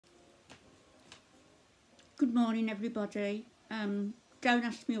Good morning, everybody. Don't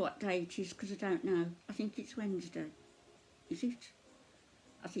ask me what day it is because I don't know. I think it's Wednesday. Is it?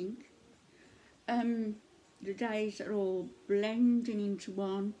 I think. The days are all blending into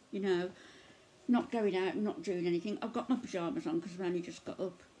one, you know, not going out and not doing anything. I've got my pyjamas on because I've only just got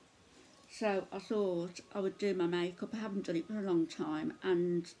up. So I thought I would do my makeup. I haven't done it for a long time,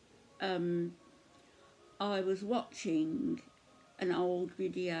 and I was watching an old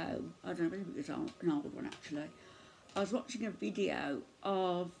video. I don't know if it was an old one actually. I was watching a video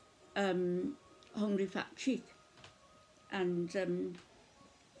of Hungry Fat Chick, and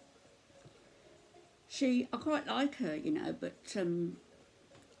I quite like her, you know, but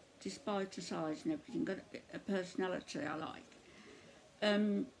despite her size and everything, got a personality I like.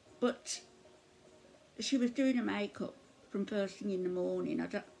 But she was doing her makeup from first thing in the morning. I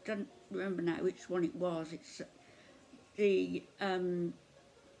don't remember now which one it was. It's the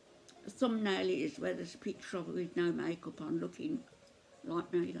thumbnail is where there's a picture of her with no makeup on, looking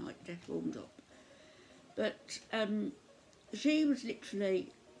like me, like death warmed up. But she was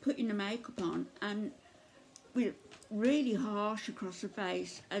literally putting the makeup on and with really harsh across her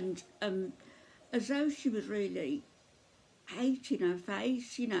face, and as though she was really hating her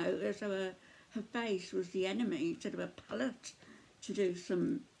face, you know, as though her face was the enemy instead of a palette to do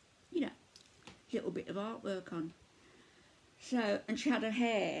some, you know, little bit of artwork on. So, and she had her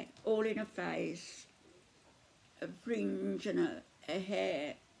hair all in her face, a fringe and her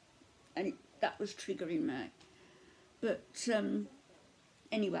hair, and that was triggering me. But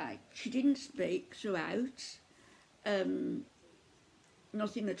anyway, she didn't speak throughout, nothing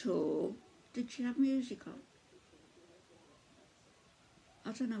at all. Did she have music on?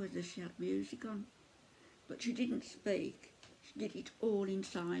 I don't know whether she had music on, but she didn't speak. She did it all in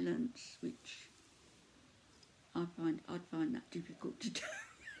silence, which I'd find that difficult to do.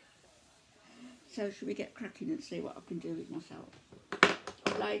 So shall we get cracking and see what I can do with myself?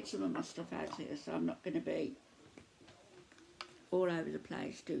 I've laid some of my stuff out here, so I'm not going to be all over the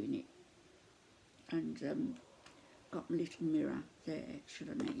place doing it. And got my little mirror there, should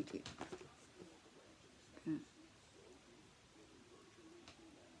I need it.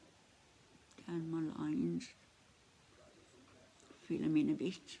 Down my lines, fill them in a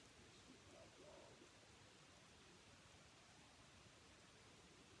bit.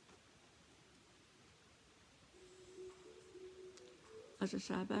 As I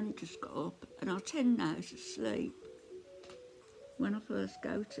say, I've only just got up, and I tend now to sleep when I first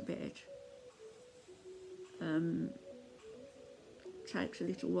go to bed. It takes a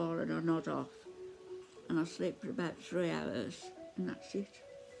little while and I nod off, and I sleep for about 3 hours, and that's it.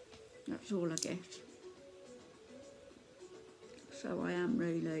 That's all I get. So I am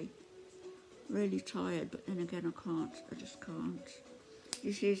really tired, but then again I just can't.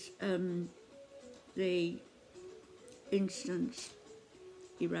 This is the Instant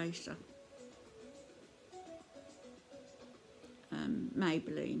Eraser,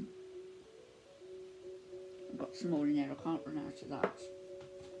 Maybelline. I've got some more in there, I can't run out of that.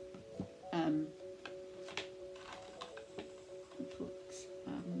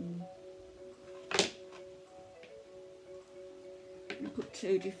 I put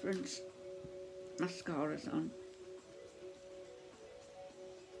 2 different mascaras on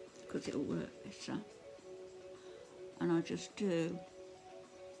because it'll work better, and I just do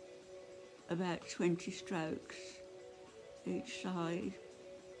about 20 strokes each side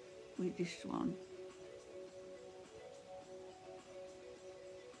with this one,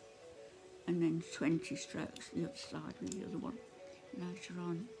 and then 20 strokes the other side with the other one later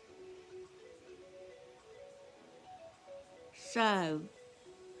on. So,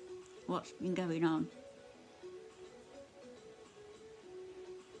 what's been going on?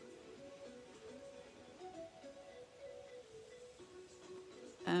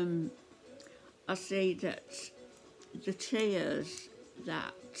 I see that the tiers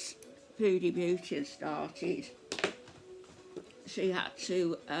that Foodie Beauty has started, she had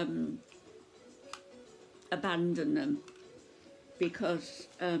to abandon them because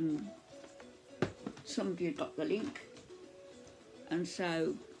somebody had got the link, and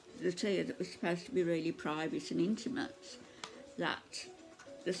so the tier that was supposed to be really private and intimate, that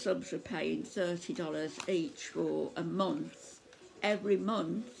the subs were paying $30 each for a month, every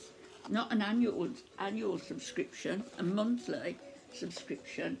month. Not an annual subscription, a monthly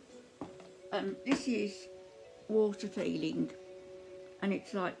subscription. This is water feeling, and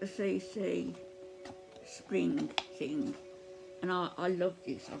it's like the CC spring thing, and I love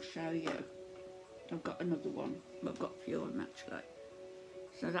this. I'll show you. I've got another one. I've got a few of them actually.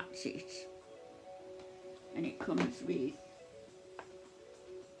 So that's it, and it comes with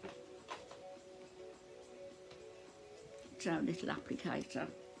its own little applicator.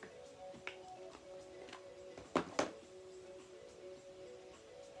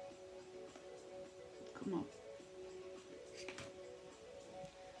 Come on.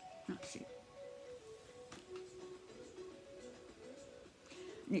 That's it.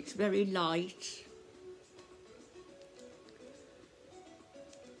 And it's very light.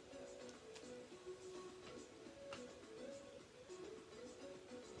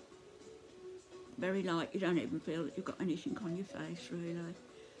 Very light, you don't even feel that you've got anything on your face really.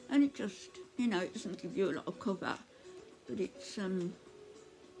 And it just, you know, it doesn't give you a lot of cover, but it's,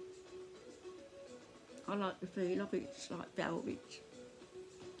 I like the feel of it, it's like velvet.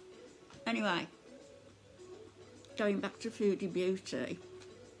 Anyway, going back to Foodie Beauty,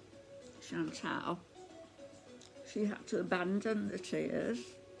 Chantal, she had to abandon the tears,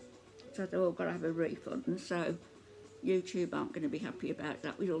 so they've all got to have a refund, so YouTube aren't going to be happy about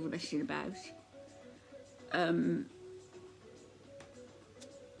that with all the messing about.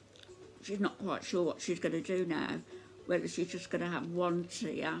 She's not quite sure what she's going to do now, whether she's just going to have one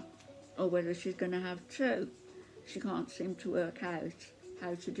tear or whether she's going to have two. She can't seem to work out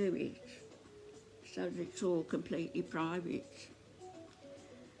how to do it, so that it's all completely private.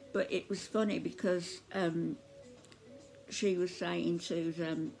 But it was funny because she was saying to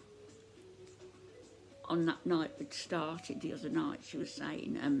them, on that night it started, the other night, she was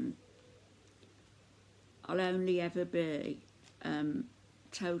saying, I'll only ever be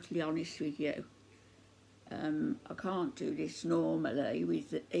totally honest with you. I can't do this normally,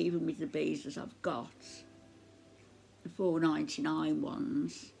 even with the bees that I've got, the $4.99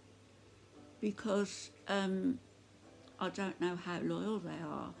 ones, because I don't know how loyal they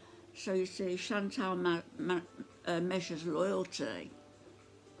are. So you see, Chantal measures loyalty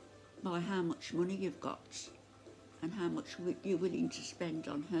by how much money you've got and how much you're willing to spend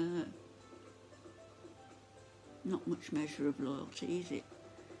on her. Not much measure of loyalty, is it?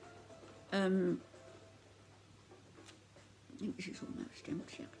 I think this is almost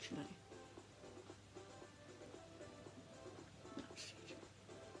empty, actually. That's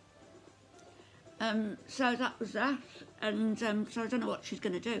it. So that was that, and so I don't know what she's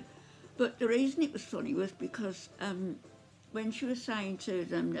going to do. But the reason it was funny was because when she was saying to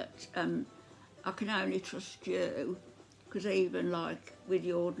them that I can only trust you, because even like with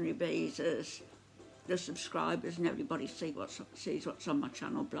the ordinary bees, the subscribers and everybody sees what's on my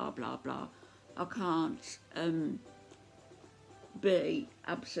channel, blah blah blah. I can't be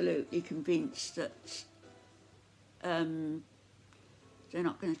absolutely convinced that they're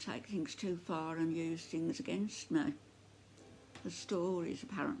not going to take things too far and use things against me. The stories,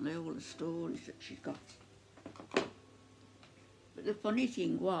 apparently, all the stories that she's got. But the funny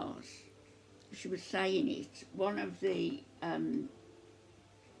thing was, she was saying it, one of the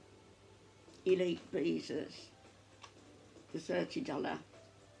elite beesers, the $30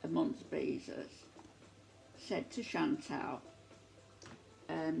 a month beesers, said to Chantal,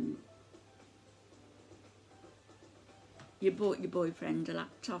 you bought your boyfriend a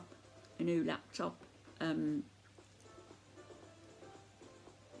laptop, a new laptop.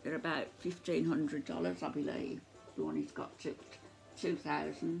 They're about $1,500, I believe. The one he's got to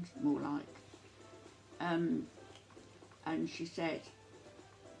 $2,000, more like. And she said,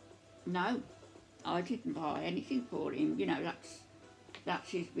 no, I didn't buy anything for him. You know,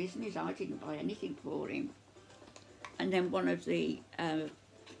 that's his business. I didn't buy anything for him. And then one of the $30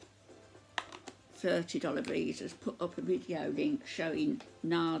 beesers put up a video link showing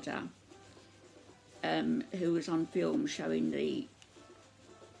Nada, who was on film showing the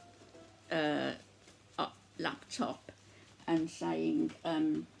laptop and saying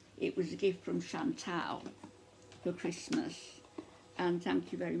it was a gift from Chantal for Christmas, and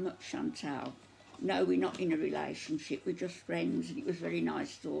thank you very much, Chantal. No, we're not in a relationship, we're just friends, and it was very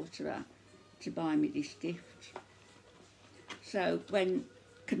nice thought of her to buy me this gift. So when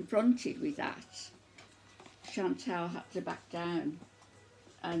confronted with that, Chantal had to back down,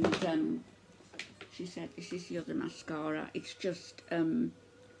 and she said, this is the other mascara, it's just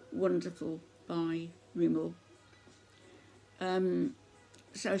Wonderful by Rimmel.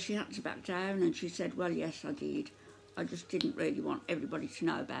 So she had to back down, and she said, well, yes, I did. I just didn't really want everybody to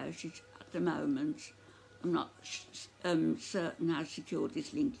know about it at the moment. I'm not certain how secure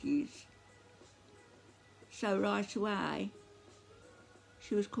this link is. So right away,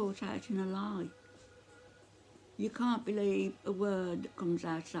 she was caught out in a lie. You can't believe a word that comes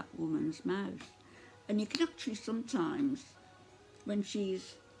out of that woman's mouth. And you can actually sometimes, when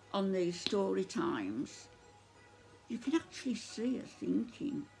she's on these story times, you can actually see her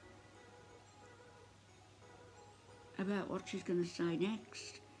thinking about what she's going to say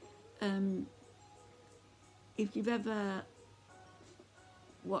next. if you've ever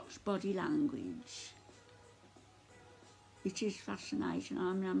watched Body Language, it is fascinating.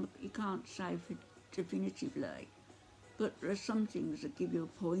 I mean, you can't say for definitively, but there are some things that give you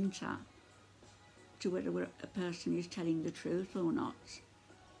a pointer to whether a person is telling the truth or not.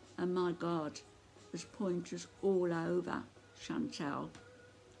 And my God, there's pointers all over Chantal,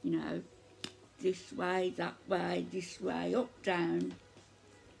 you know, this way, that way, this way, up, down.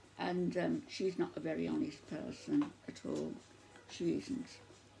 And she's not a very honest person at all. She isn't.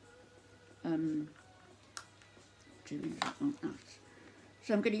 Doing something like that.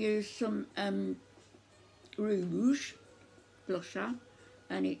 So I'm going to use some Rouge blusher,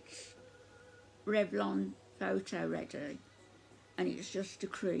 and it's Revlon Photo Ready, and it's just a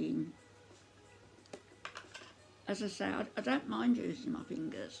cream. As I say, I don't mind using my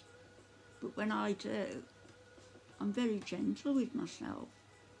fingers, but when I do, I'm very gentle with myself.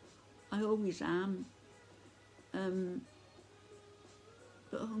 I always am. But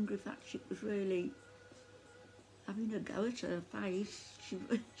Hungry Fat Chick was really having a go at her face.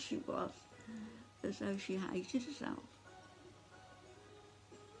 She was, as though she hated herself.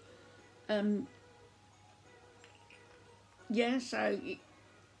 Yeah, so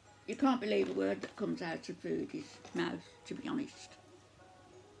you can't believe a word that comes out of Foodie's mouth, to be honest.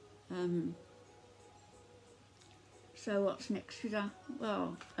 So what's next with her?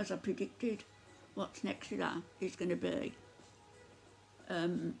 Well, as I predicted, what's next with her is going to be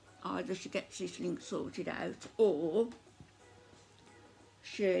either she gets this link sorted out, or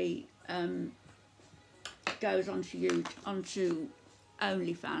she goes onto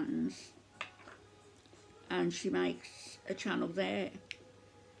OnlyFans, and she makes a channel there,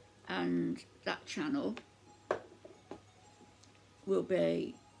 and that channel will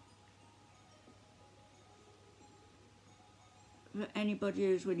be for anybody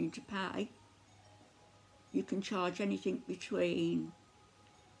who's willing to pay. You can charge anything between,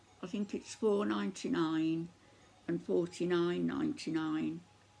 I think it's $4.99 and $49.99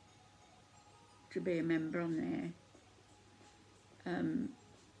 to be a member on there.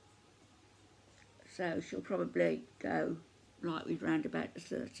 So she'll probably go like with round about the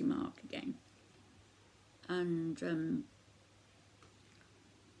 30 mark again. And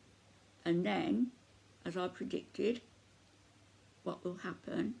then, as I predicted, what will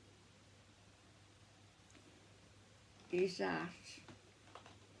happen is that,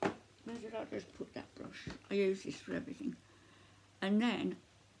 where did I just put that brush? I use this for everything. And then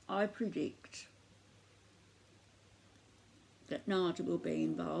I predict that Nada will be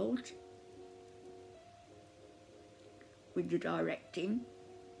involved with the directing,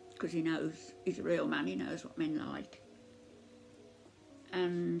 because he knows, he's a real man, he knows what men like.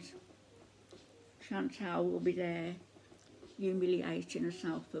 And Chantal will be there humiliating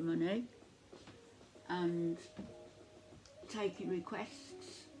herself for money and taking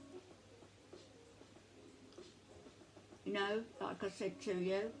requests. You know, like I said to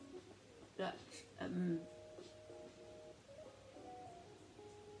you, that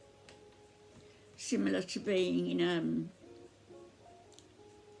similar to being in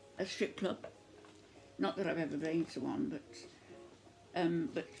a strip club. Not that I've ever been to one,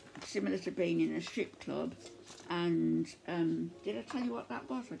 but similar to being in a strip club. And did I tell you what that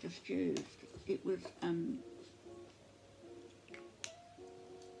was? I just used. It was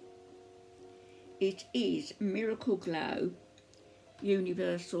it is Miracle Glow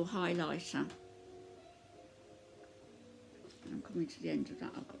Universal Highlighter. I'm coming to the end of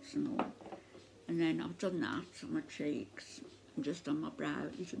that. I've got some more. And then I've done that on my cheeks and just on my brow,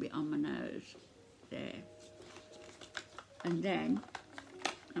 a little bit on my nose there. And then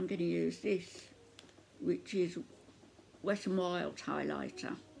I'm going to use this, which is Wet n Wild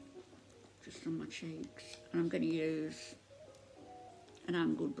highlighter, just on my cheeks. And I'm going to use an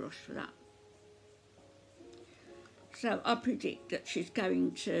angled brush for that. So I predict that she's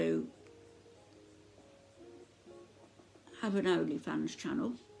going to have an OnlyFans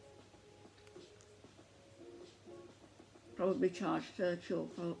channel. Probably charge $30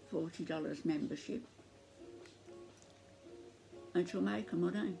 or $40 membership, and she'll make her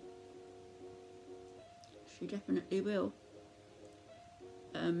money. She definitely will.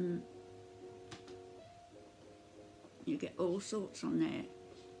 You get all sorts on there.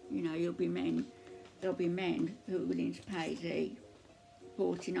 You know, there'll be men who are willing to pay the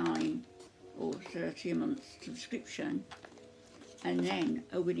 $49 or $30 a month subscription, and then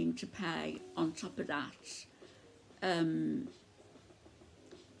are willing to pay on top of that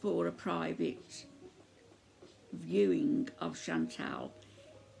for a private viewing of Chantal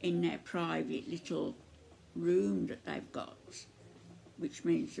in their private little room that they've got, which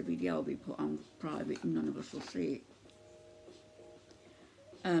means the video will be put on private and none of us will see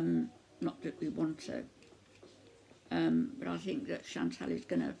it. Not that we want to. But I think that Chantal is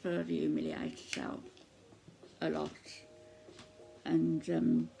going to further humiliate herself a lot.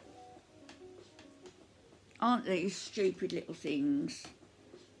 And aren't these stupid little things?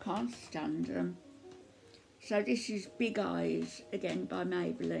 Can't stand them. So this is Big Eyes, again by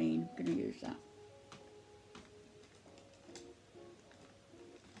Maybelline. I'm going to use that.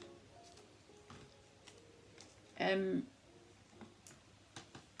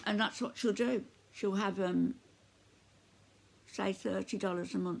 And that's what she'll do. She'll have, say,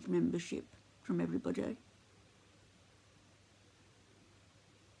 $30 a month membership from everybody.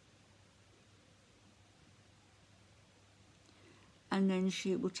 And then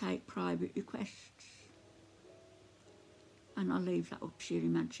she will take private requests. And I'll leave that up to your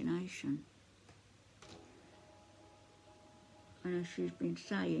imagination. And as she's been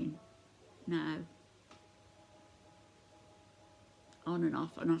saying now, on and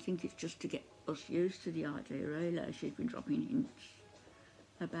off, and I think it's just to get us used to the idea, really. She's been dropping hints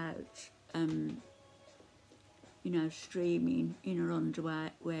about, you know, streaming in her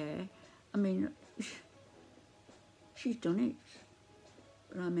underwear. I mean, she's done it.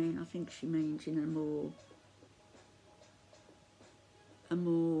 But I mean, I think she means in a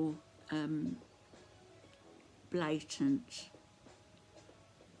more blatant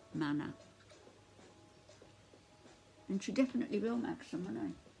manner. And she definitely will make some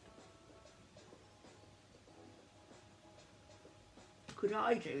money. Could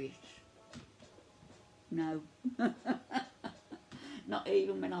I do it? No. Not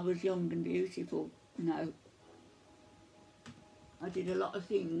even when I was young and beautiful. No. I did a lot of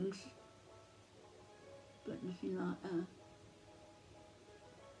things, but nothing like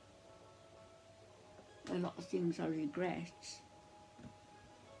that. A lot of things I regret.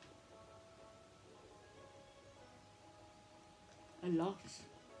 A lot.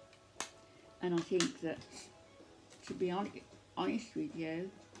 And I think that, to be honest with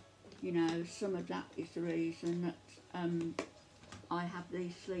you, you know, some of that is the reason that I have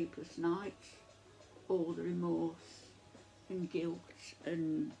these sleepless nights, all the remorse and guilt,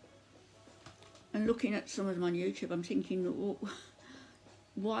 and looking at some of them on YouTube, I'm thinking, well,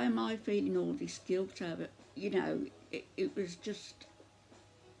 why am I feeling all this guilt over it? You know, it was just,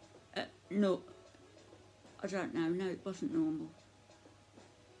 no, I don't know, no, it wasn't normal.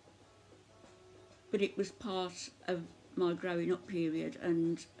 But it was part of my growing up period,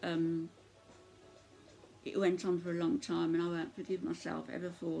 and it went on for a long time, and I won't forgive myself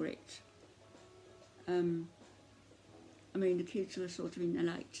ever for it. I mean, the kids were sort of in their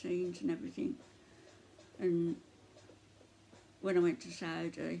late teens and everything, and when I went to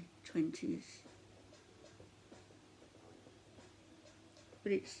Saudi, 20s.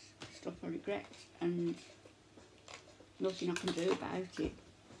 But it's stuff I regret, and nothing I can do about it,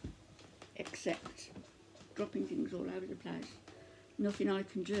 except dropping things all over the place. Nothing I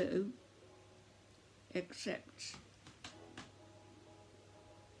can do except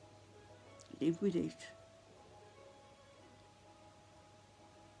live with it.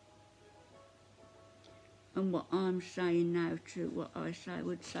 And what I'm saying now to what I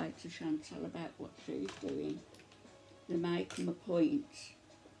would say to Chantal about what she's doing, there may come a point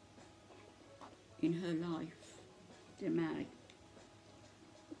in her life, there may,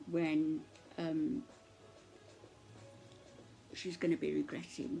 when she's going to be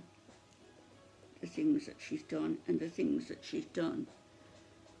regretting the things that she's done, and the things that she's done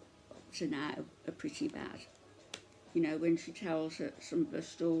up to now are pretty bad. You know, when she tells her, some of her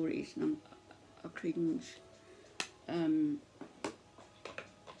stories, and I cringe.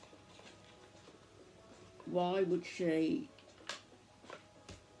 Why would she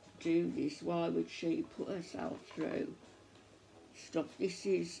do this? Why would she put herself through stuff? This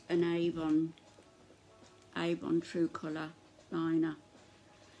is an Avon True Colour liner.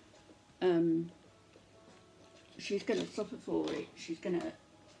 She's going to suffer for it. She's going to,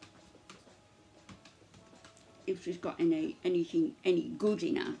 if she's got any good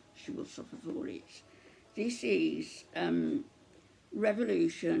in her, she will suffer for it. This is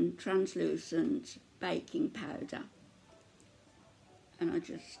Revolution Translucent Baking Powder, and I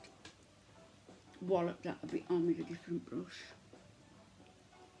just wallop that a bit on with a different brush.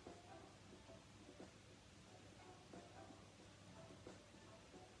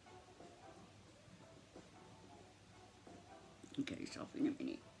 I'll get this off in a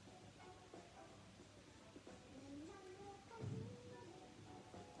minute.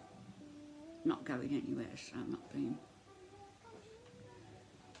 Not going anywhere, so I'm not being.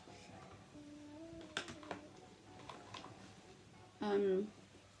 Um,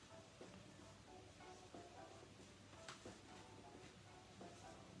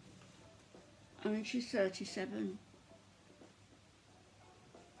 I mean, she's 37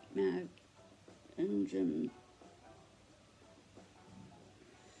 now, and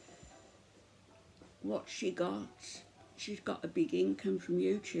what she's got a big income from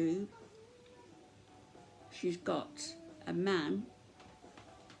YouTube. She's got a man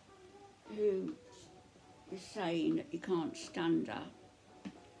who is saying that he can't stand her,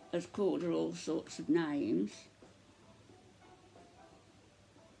 has called her all sorts of names,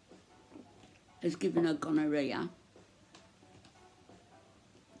 has given her gonorrhea.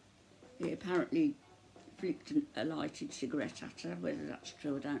 He apparently flicked a lighted cigarette at her. Whether that's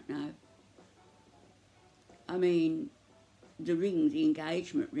true, I don't know. I mean, the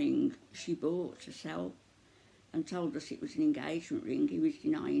engagement ring, she bought herself and told us it was an engagement ring. He was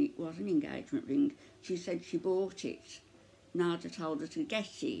denying it was an engagement ring. She said she bought it. Nada told her to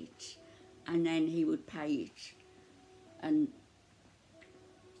get it, and then he would pay it and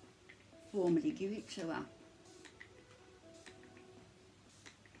formally give it to her.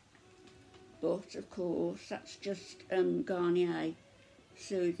 But of course, that's just Garnier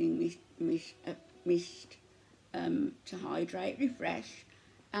soothing mist to hydrate, refresh,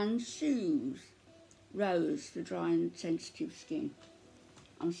 and soothe Rose for dry and sensitive skin.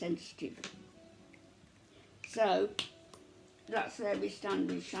 I'm sensitive. So that's where we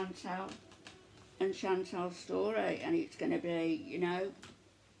stand with Chantal and Chantal's story, and it's going to be, you know,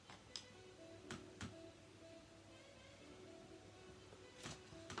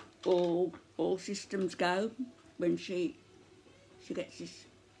 all systems go when she gets this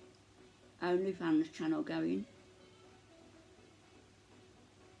OnlyFans channel going.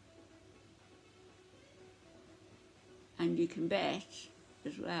 And you can bet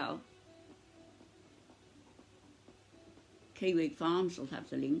as well, Kiwi Farms will have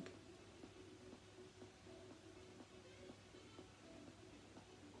the link.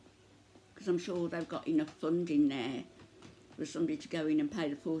 Because I'm sure they've got enough funding there for somebody to go in and pay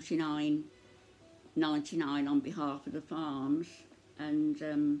the $49.99 on behalf of the farms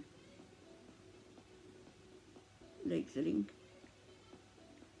and leak the link.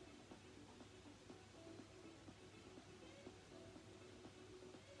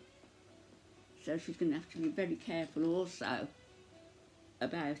 So she's going to have to be very careful also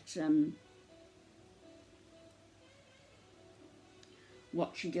about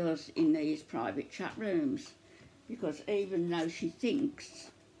what she does in these private chat rooms, because even though she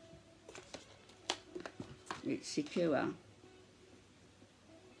thinks it's secure,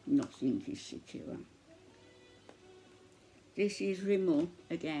 nothing is secure. This is Rimmel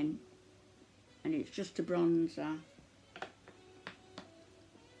again, and it's just a bronzer.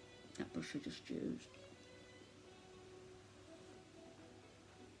 That brush I just used.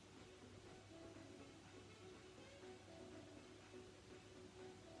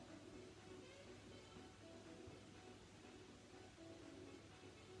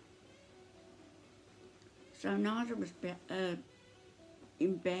 So Nada was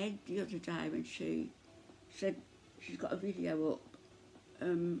in bed the other day when she said she's got a video up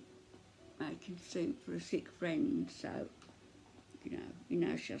making soup for a sick friend, so you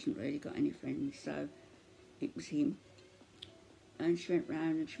know she hasn't really got any friends, so it was him. And she went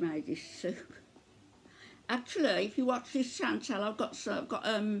round and she made this soup. Actually, if you watch this Chantal, I've got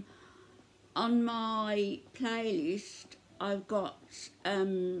on my playlist, I've got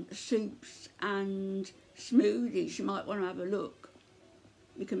soups and smoothies. You might want to have a look.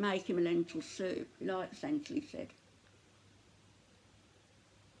 You can make him a lentil soup. He likes lentil, he said.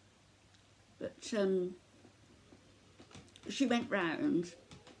 But she went round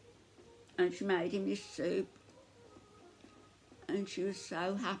and she made him this soup, and she was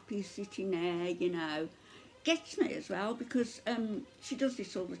so happy sitting there, you know. Gets me as well, because she does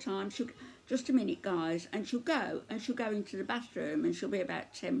this all the time. She'll, just a minute guys, and she'll go into the bathroom and she'll be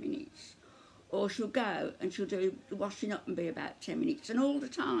about 10 minutes, or she'll go and she'll do the washing up and be about 10 minutes, and all the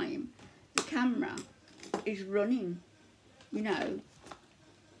time the camera is running, you know,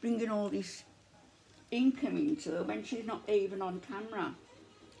 bringing all this income into her when she's not even on camera.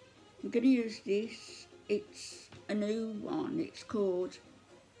 I'm going to use this. It's a new one. It's called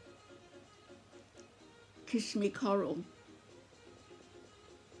Kiss Me Coral.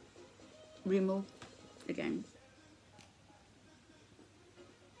 Rimmel again.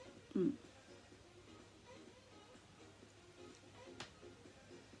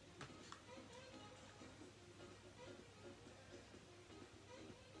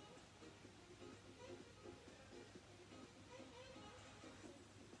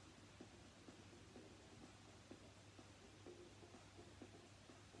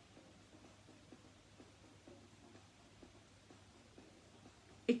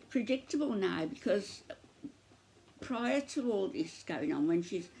 it's predictable now, because prior to all this going on, when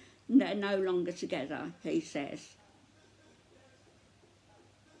they're no longer together, he says,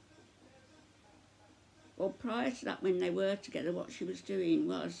 well, prior to that, when they were together, what she was doing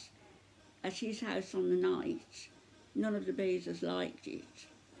was, at his house on the night, none of the bees has liked it,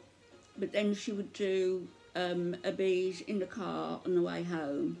 but then she would do a bees in the car on the way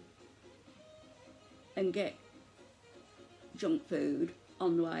home and get junk food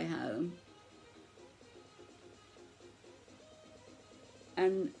on the way home,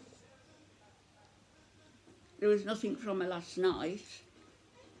 and there was nothing from her last night.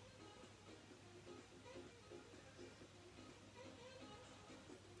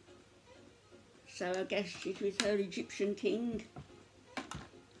 So I guess she's with her Egyptian king.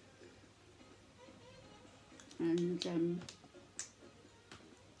 And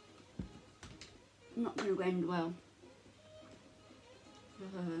not going to end well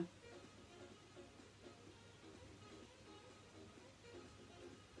for her.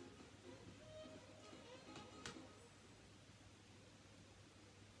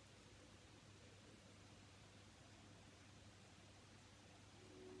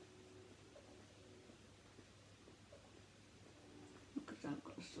 Because I've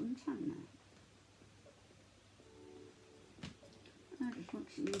got a suntan now. I just want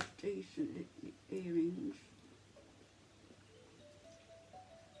some decent earrings.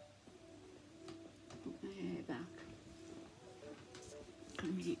 Put my hair back.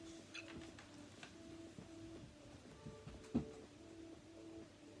 Come here.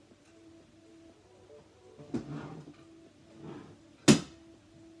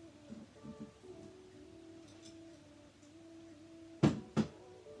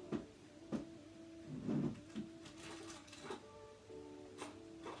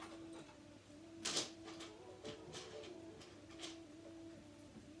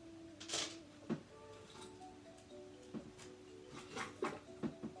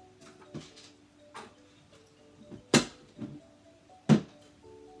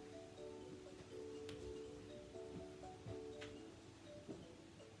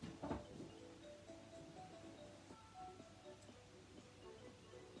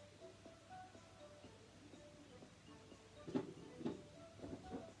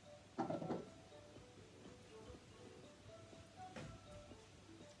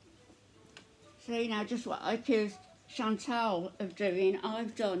 So, you know, just what I accused Chantal of doing,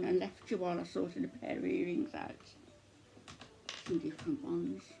 I've done, and left you while I sorted a pair of earrings out. Some different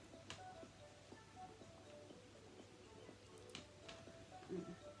ones.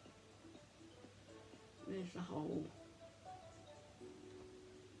 There's the hole.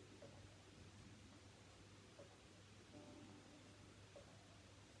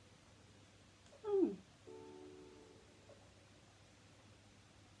 Oh.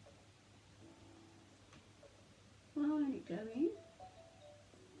 Well, let it go in.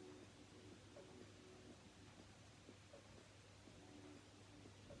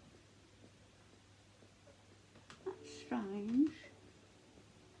 That's strange.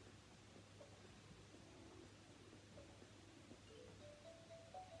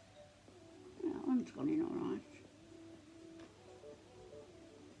 That one's gone in all right.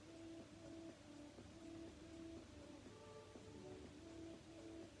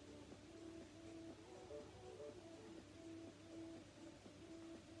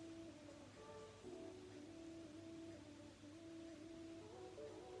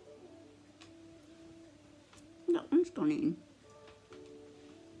 That one's gone in.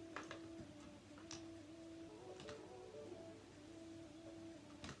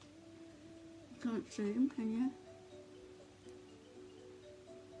 You can't see them, can you?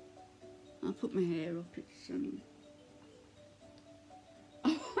 I'll put my hair up, it's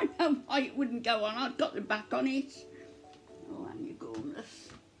oh, I know why it wouldn't go on, I've got the back on it. Oh, and you're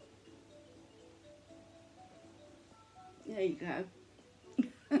gormless. There you go.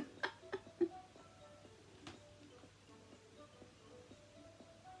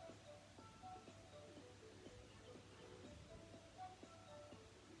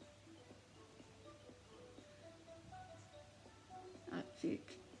 That's it.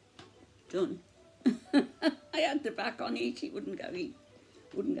 Done. I had the back on it, it wouldn't go in,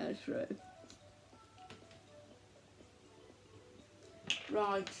 wouldn't go through.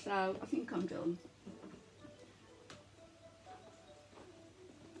 Right, so I think I'm done.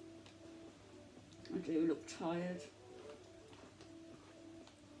 I do look tired.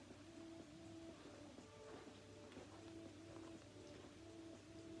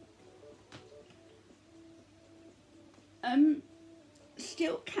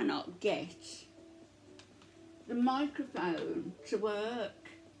 Still cannot get the microphone to work.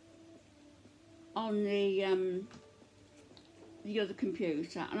 on the other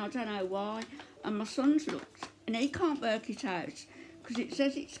computer, and I don't know why. And my son's looked, and he can't work it out because it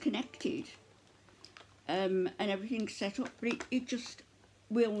says it's connected and everything's set up, but it just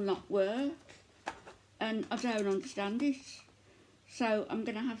will not work, and I don't understand it. So I'm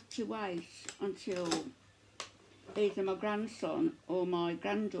going to have to wait until either my grandson or my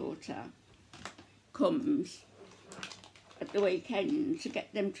granddaughter comes at the weekend to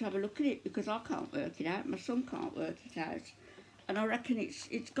get them to have a look at it, because I can't work it out, my son can't work it out. And I reckon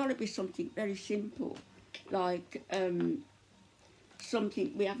it's got to be something very simple, like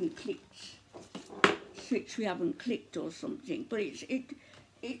something we haven't clicked, switch we haven't clicked or something. But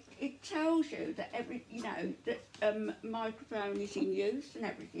it tells you that that microphone is in use and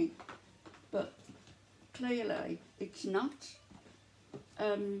everything, but clearly it's not.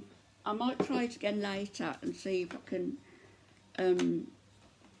 I might try it again later and see if I can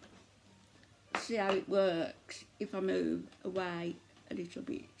see how it works if I move away a little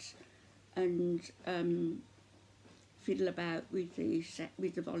bit and fiddle about with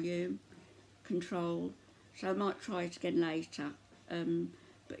the volume control. So I might try it again later.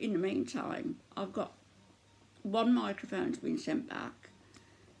 But in the meantime, I've got one microphone's been sent back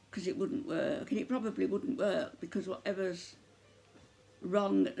because it wouldn't work, and it probably wouldn't work because whatever's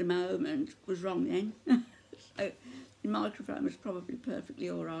wrong at the moment was wrong then. So the microphone was probably perfectly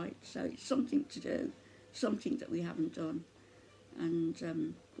all right. So it's something to do, something that we haven't done, and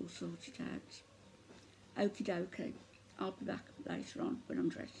we'll sort it out. Okie dokie. I'll be back later on when I'm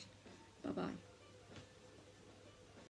dressed. Bye bye.